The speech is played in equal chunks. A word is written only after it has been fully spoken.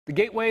The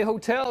Gateway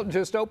Hotel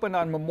just opened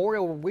on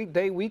Memorial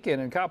Day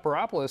weekend in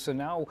Copperopolis, and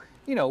now,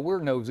 we're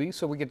nosy,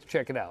 so we get to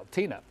check it out.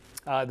 Tina,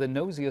 the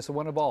nosiest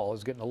one of all,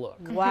 is getting a look.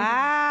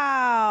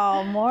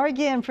 Wow,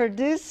 Morgan,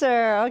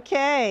 producer.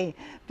 Okay.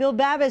 Bill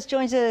Babis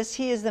joins us.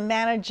 He is the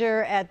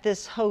manager at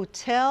this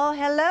hotel.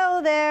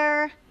 Hello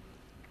there.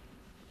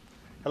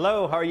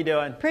 Hello, how are you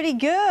doing? Pretty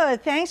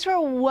good. Thanks for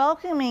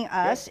welcoming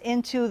us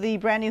into the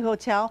brand new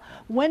hotel.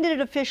 When did it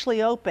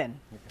officially open?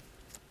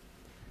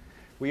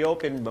 We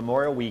opened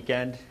Memorial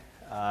Weekend.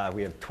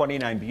 We have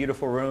 29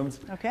 beautiful rooms,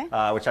 Okay.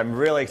 Which I'm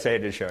really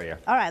excited to show you.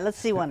 All right, let's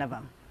see one of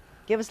them.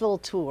 Give us a little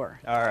tour.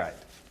 All right.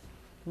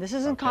 This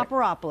is in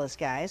Copperopolis,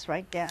 guys,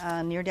 right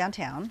near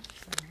downtown.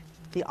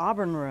 The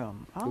Auburn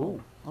Room. Oh,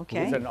 Ooh.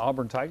 okay. Is that an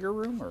Auburn Tiger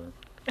room, or?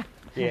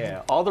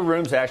 Yeah, all the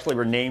rooms actually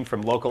were named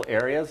from local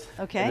areas.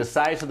 Okay. And the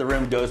size of the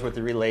room goes with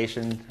the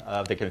relation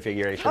of the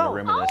configuration of the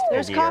room in this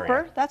There's the Copper.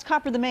 area. That's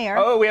Copper the mayor.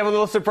 Oh, we have a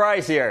little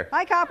surprise here.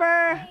 Hi,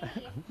 Copper.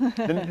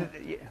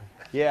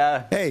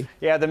 Yeah. Hey.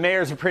 Yeah, the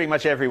mayors are pretty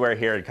much everywhere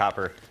here at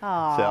Copper.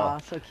 Aw,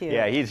 so cute.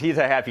 Yeah, he's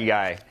a happy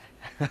guy.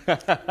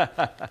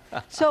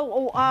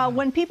 So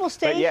when people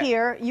stay yeah.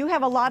 here, you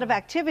have a lot of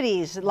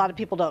activities a lot of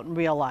people don't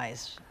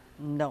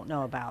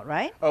know about,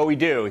 right? Oh, we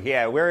do.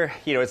 Yeah,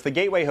 it's the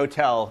Gateway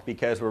Hotel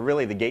because we're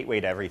really the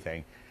gateway to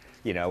everything.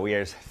 We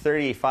have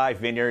 35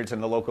 vineyards in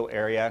the local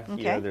area.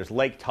 Okay. There's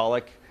Lake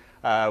Tulloch,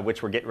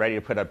 which we're getting ready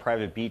to put a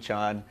private beach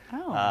on,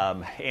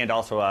 and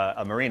also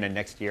a marina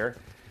next year.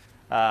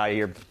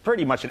 You're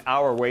pretty much an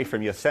hour away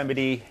from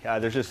Yosemite.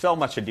 There's just so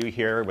much to do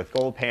here with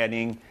gold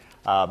panning,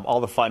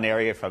 all the fun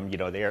area from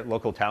the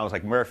local towns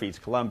like Murphy's,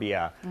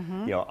 Columbia,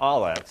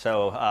 all that.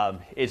 So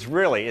it's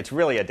really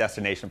a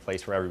destination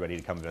place for everybody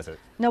to come visit.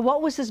 Now,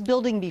 what was this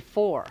building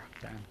before?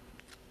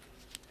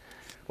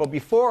 Well,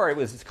 before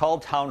it's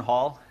called Town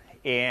Hall,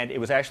 and it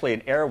was actually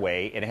an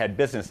airway, and it had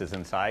businesses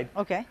inside.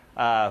 Okay.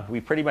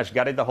 We pretty much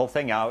gutted the whole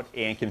thing out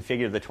and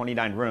configured the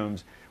 29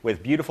 rooms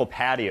with beautiful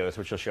patios,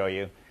 which I'll show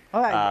you.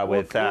 All right.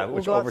 Which go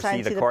outside oversee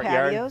and the see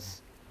courtyard. The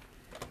patios.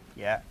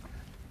 Yeah.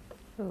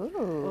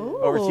 Ooh.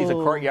 Oversees the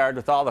courtyard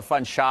with all the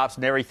fun shops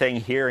and everything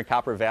here in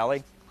Copper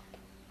Valley.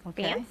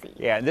 Okay. Fancy.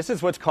 Yeah, and this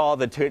is what's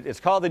called it's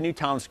called the New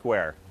Town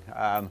Square.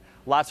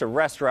 Lots of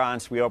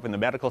restaurants. We opened the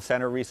medical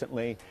center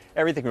recently.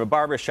 Everything from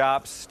barber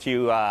shops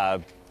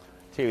to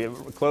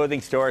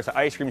clothing stores,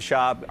 ice cream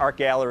shop, art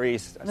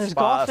galleries, There's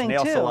spas, golfing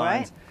nail too,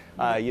 salons.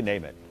 You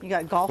name it. You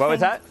got golfing. What was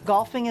that?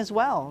 Golfing as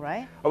well,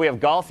 right? Oh, we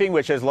have golfing,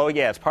 which is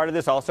it's part of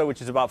this also,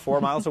 which is about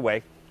 4 miles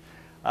away.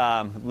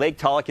 Lake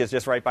Tulloch is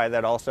just right by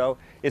that also.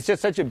 It's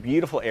just such a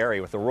beautiful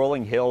area with the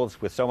rolling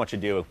hills with so much to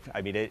do.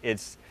 I mean,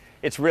 it's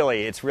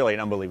really an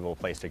unbelievable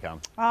place to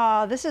come.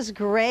 Oh, this is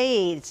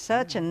great. It's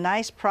such a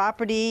nice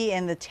property,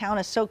 and the town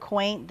is so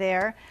quaint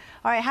there.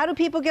 All right, how do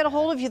people get a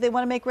hold of you? They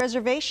want to make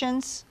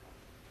reservations.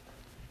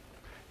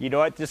 You know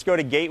what? Just go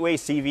to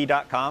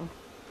gatewaycv.com.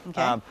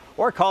 Okay.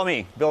 Or call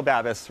me, Bill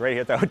Babis, right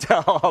here at the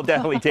hotel. I'll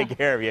definitely take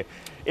care of you.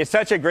 It's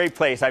such a great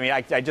place. I mean,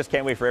 I just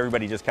can't wait for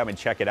everybody to just come and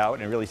check it out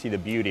and really see the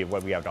beauty of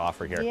what we have to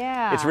offer here.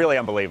 Yeah. It's really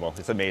unbelievable.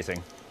 It's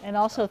amazing. And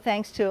also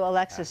thanks to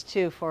Alexis,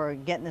 too, for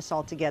getting this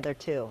all together,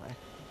 too,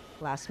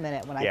 last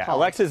minute when I called. Yeah,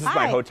 Alexis is my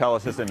Hi. hotel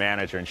assistant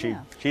manager, and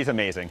she's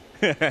amazing.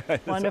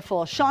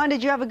 Wonderful. Shawn,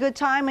 did you have a good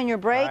time in your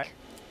break? Right.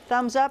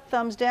 Thumbs up,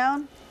 thumbs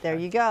down? There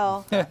you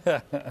go.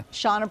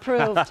 Shawn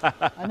approved.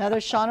 Another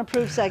Shawn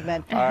approved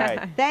segment. All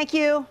right. Thank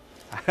you.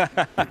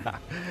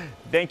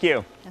 Thank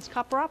you. That's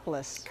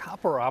Copperopolis.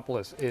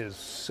 Copperopolis is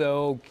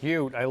so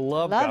cute. I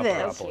love Love it.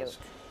 Copperopolis. So cute.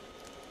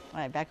 All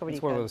right, back over to you.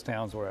 It's one of Craig. those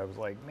towns where I was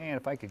like, man,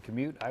 if I could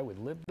commute, I would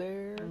live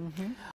there.